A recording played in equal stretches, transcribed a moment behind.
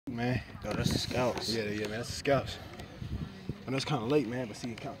man. Yo, that's the scouts. Yeah, man, that's the scouts. And that's kind of late, man, but see,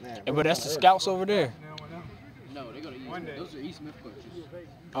 it count now. Hey, but that's the scouts over there. No, they go to E. Those are E. Smith coaches.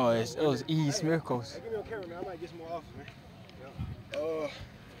 Oh, it was E. Smith coach. Hey, give me on camera, man. I might get some more offers, man.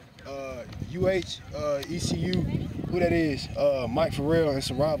 ECU, who that is? Mike Farrell and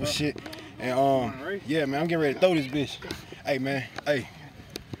some rival shit. And yeah, man, I'm getting ready to throw this bitch. Hey, man, hey.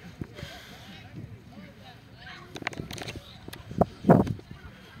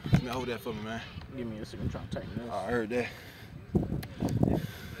 Man, hold that for me, man. Give me a second. I'm trying to tighten this. I heard that.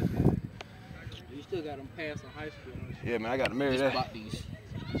 You still got them past in high school. Yeah, man, I got to marry Just that. bought these.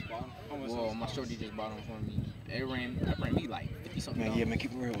 Well, my shorty just bought them for me. It ran me like 50 something. Man, yeah, man,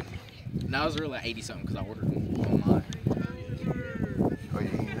 keep it real with me. Now it's really like 80 something because I ordered them online. Oh,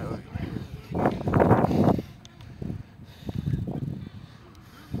 yeah, you know.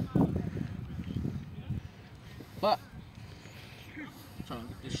 But I'm trying to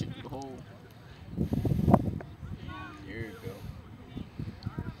get this shit through the hole. There you go.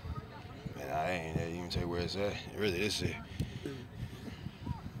 Man, I ain't even tell you where it's at. Really, this is.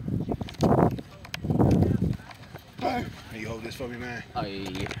 Hey, you hold this for me, man? Oh,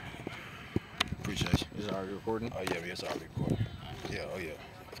 yeah. Appreciate you. Is it already recording? Oh, yeah, man, it's already recording. Yeah, oh, yeah.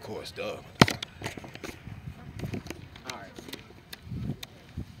 Of course, duh. Alright.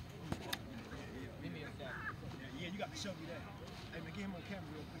 Yeah, you got to show me that. Hey, man, get him on camera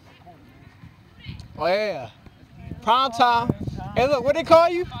real quick. Oh, yeah. Prime time. Hey, look, what they call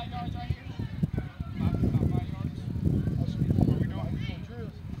you?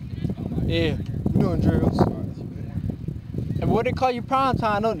 Yeah, we doing drills. And what they call you prime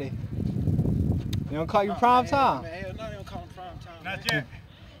time, don't they? They don't call you prime time. Man, hell no, they don't call him prime time. Not yet.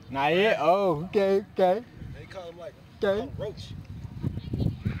 Not yet? Oh, okay. They call him like roach.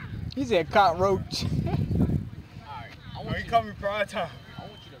 He said cockroach. Oh, he called me prime time. I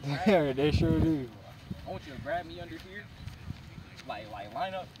want you to grab Yeah, they sure do. I want you to grab me under here. Like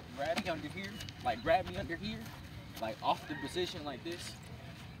line up, grab me under here. Like grab me under here. Like off the position like this.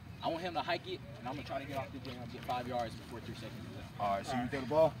 I want him to hike it, and I'm gonna try to get off the jam, get 5 yards before 3 seconds is up. All right, so you throw the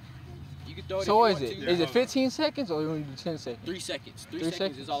ball? You can throw it. So if is you it? want to. Is it 15 seconds or you want to do 10 seconds? 3 seconds. 3 3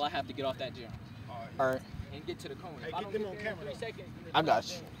 seconds is all I have to get off that jam. All right. And get to the cone. Hey, If I get don't them get on there in camera, 3 though. seconds, then I it's got not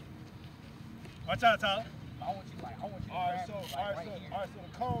you. there. Watch out, Tyler. I want you to grab All right, me, so like, right here.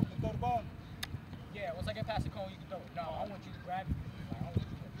 the cone, to throw the ball. Yeah, once I get past the cone, you can throw it. No, I want you to grab me. Like, I want you to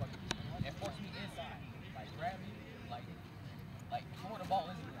fucking and force me inside. Like grab me, like before the ball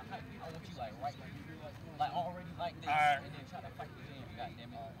isn't even height. I want you like right like already like this, Alright. and then try to fight the jam. God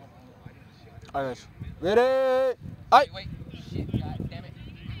damn it. I got you. Ready? All Wait, shit, god damn it.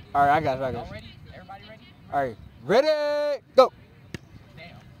 right, I got you. Y'all ready? Everybody ready? All right, ready? Go.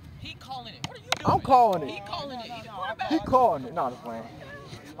 Damn. He calling it. What are you doing? I'm calling He it. calling it. He's the quarterback. He calling it. No, I'm playing.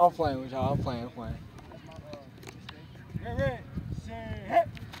 I'm playing with y'all. I'm playing. Ready, set, hit.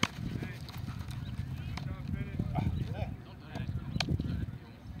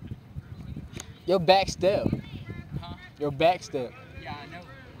 Your back step. Huh? Your back step. Yeah, I know.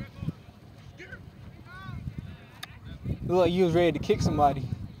 Look like you was ready to kick somebody. I'm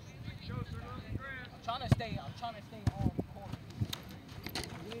trying to stay on the court.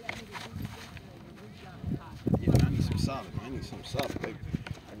 Yeah, I need some solid, man. I need some solid, baby.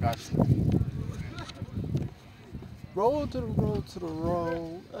 I got you. Roll to the roll to the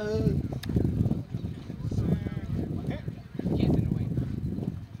roll. Kids in the way.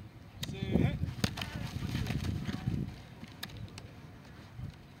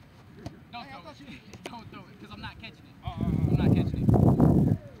 Don't throw it. Don't throw it, because I'm not catching it. I'm not catching it.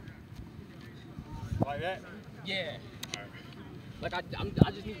 Like that? Yeah. Like I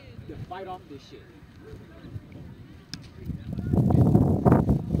just need to fight off this shit.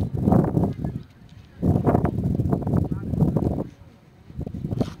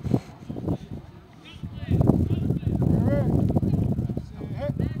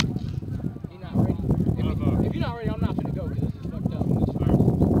 You're not ready. If you're not ready, I'm not gonna go because it's fucked up.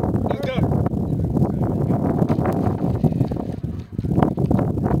 Let's go.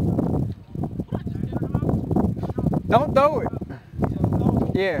 Don't throw it.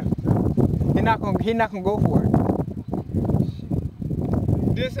 Yeah. He not gonna go for it.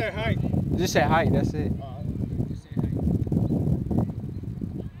 This at height. Just say height. That's it. Just say hey.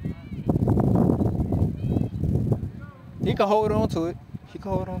 He can hold on to it.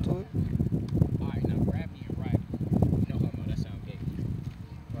 Alright, now grab me and ride me. No homo, that sound gay.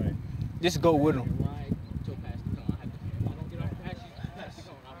 Right. Just go with him. Ride till past the cone. If I don't get off past the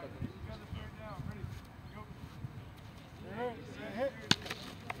cone, I'll fucking.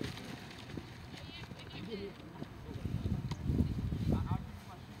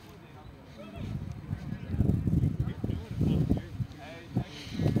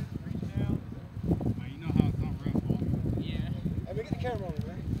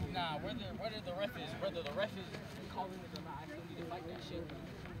 ref is calling it or not, I still need to fight that shit.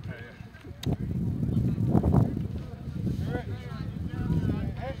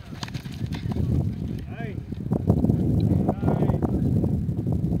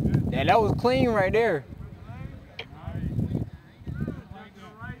 Yeah, that was clean right there.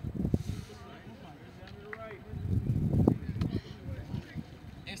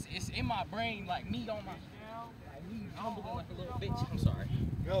 It's in my brain like me on my like me humbling like a little bitch. I'm sorry.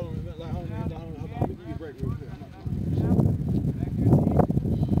 Hold on, I'm gonna give you a break real quick.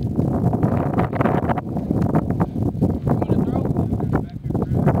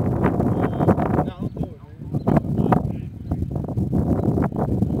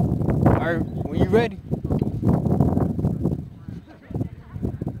 Alright, when you ready?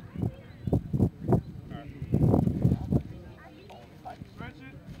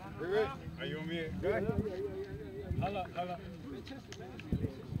 Are you on me? Right? Hold up.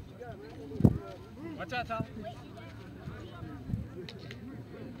 Watch out, Tom.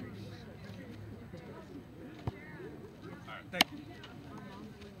 Alright, thank you.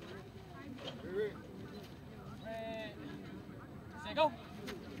 Red. Say go.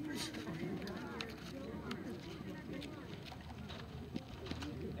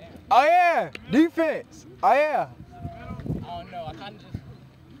 Oh yeah, defense. Oh yeah. I don't know. I kind of just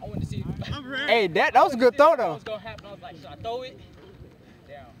I wanted to see. I'm ready. Hey, that was a good throw What though. was gonna happen? I was like, should I throw it?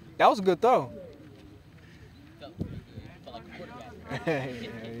 Down. That was a good throw. Felt like a quarterback. Yeah.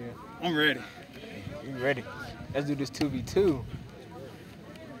 I'm ready. You ready? Let's do this 2v2. You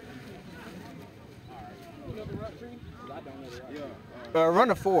know the route tree? I don't know the route tree.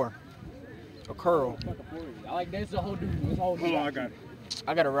 Run a 4. A curl. I like that's the whole dude. This whole dude. Hold on, I got it.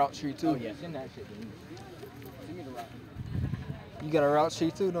 I got a route tree too. Oh yeah, send that shit to me. Send me the route. You got a route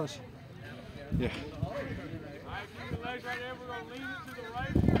tree too, don't you? Yeah. All right, keep the legs right there. We're going to lean it to the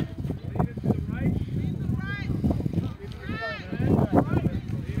right. Lean it to the right. Lean it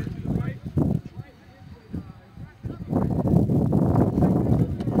to the right.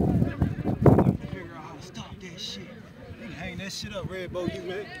 Figure out how to stop that shit. You can hang that shit up, Red Bow, you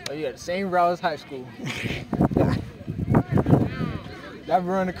man. Oh, you got the same route as high school. That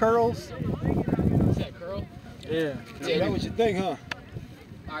run the curls? Is that curl? Yeah. Yeah, that what you think, huh?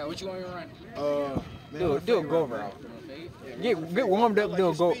 Alright, what you want me to run? Man, Do a go route. Get warmed up, do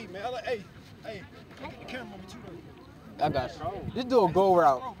a go. Speed, man. Hey, take the camera on me too, though. I got you. Just do a go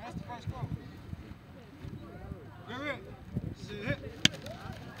route. Bro, that's the first throw. Red. Sit, hit.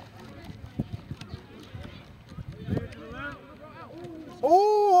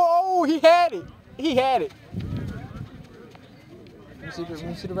 Oh, he had it. He had it. Let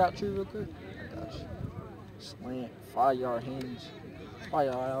me see the route tree real quick. I got you. Slant, 5-yard hinge,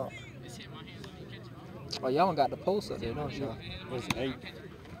 5-yard out. Oh, y'all don't got the post up there, don't y'all? What's 8?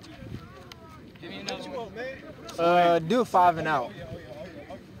 Give me another one. Do a 5 and out.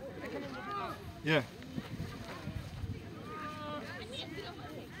 Yeah.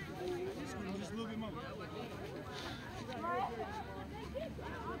 Just a little bit more.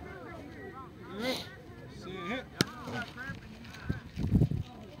 Sit, hit.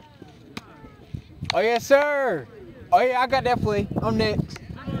 Oh yes, sir. Oh yeah, I got that play. I'm next.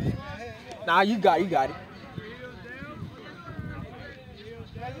 Nah, you got it.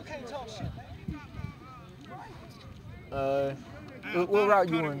 Man, you can't talk shit, man. What route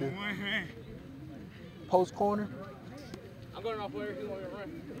you want to do? Post corner? I'm going off where he want me to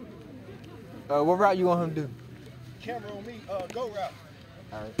run. What route you want him to do? Camera on me, go route.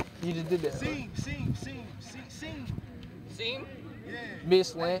 All right. You just did that. Seam. Seam? Yeah. Mid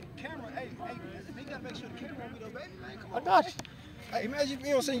slant. Camera, hey, you gotta make sure the camera on me though, baby. Man, come I on. got you. Hey, imagine, you know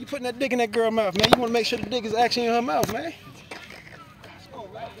what I'm saying, you putting that dick in that girl's mouth, man. You wanna make sure the dick is actually in her mouth, man. Come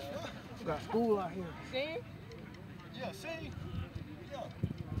on, man. We got school out here. Seam? Yeah, see? Yeah.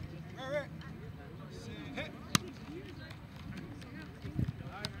 All right. See, hit.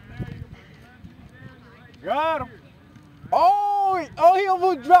 Got him. Oh, he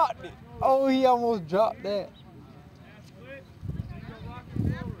almost dropped it. Oh, he almost dropped that.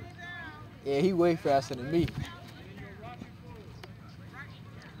 Yeah, he way faster than me.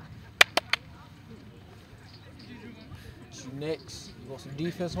 You next. You want some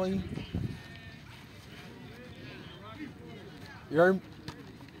defense on you? You heard me?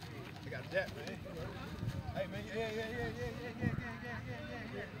 I got that, man. Hey, man, yeah.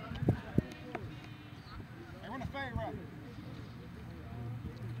 Hey, run a fade route.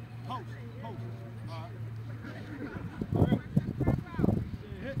 Post. All right. All right.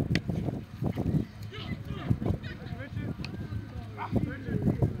 Hit.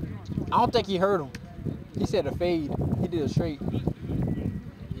 I don't think he heard him. He said a fade. He did a straight.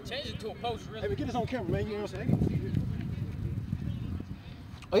 He Change it to a post, really. Hey, but get this on camera, man. You know what I'm saying?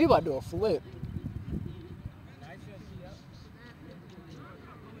 Oh, you about to do a flip.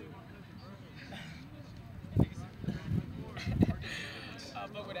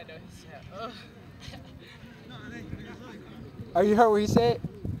 Fuck with that though. Oh, you heard what he said?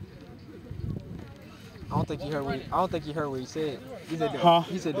 I don't think you heard what he said. He said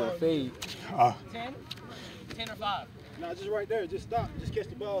he said do a fade. 10? 10 or 5? Nah, just right there. Just stop. Just catch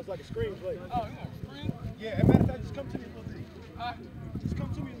the ball. It's like a screen play. Oh, you want to screen? Yeah, as a matter of fact, just come to me a little bit. Just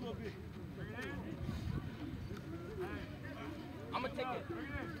come to me a little bit. I'm gonna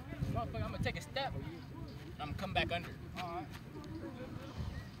take a step. I'm gonna come back under. Alright.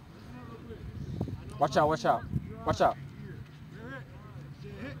 Watch out, watch out. Watch out.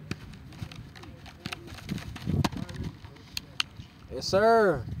 Yes,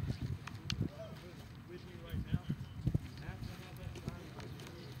 sir.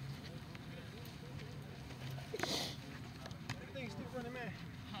 Everything's still running, man.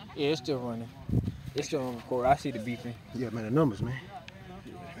 Yeah, it's still running. It's still on record. I see the beeping. Yeah, man, the numbers, man.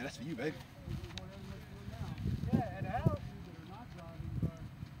 Yeah, man, that's for you, baby.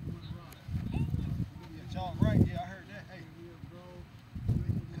 Y'all right, yeah, I heard that. Hey.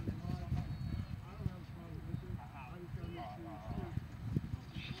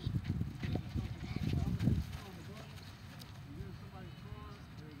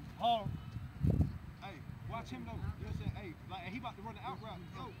 Oh. Hey, watch him though. You know what I'm saying? Hey, like he about to run the out route.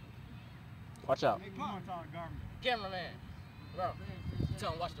 Yo. Watch out. Hey, Pop. Cameraman. Bro,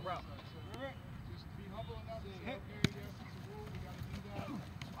 tell him watch the route.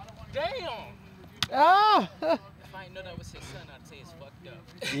 Damn! Ah! If I didn't know that was his son, I'd say it's fucked up.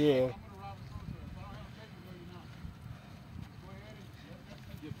 Yeah.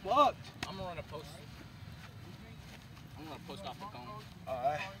 You're fucked. I'm gonna run a post. I'm gonna post off the cone.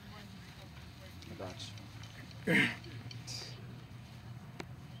 Alright. I got you.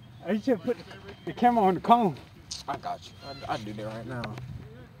 I should put the camera on the cone. I got you. I do that right now.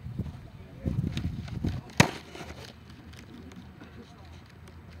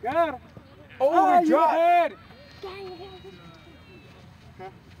 Got it. Oh, you drop. had it.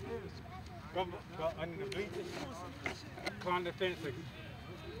 Go under the bleachers. Climb the fence.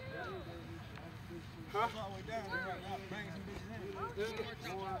 Huh?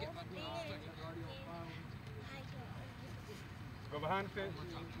 Go behind the fence.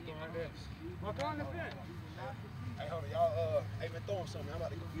 Go right there. Walk on the fence. Hey, hold on, y'all. Hey, man, throw him something. I'm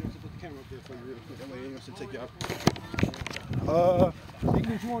about to go. You know, put the camera up there for you real quick. That way, you know, take y'all. See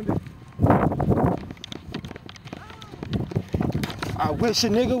which one did. I wish a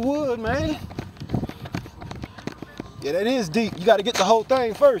nigga would, man. Yeah, that is deep. You got to get the whole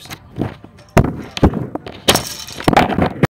thing first.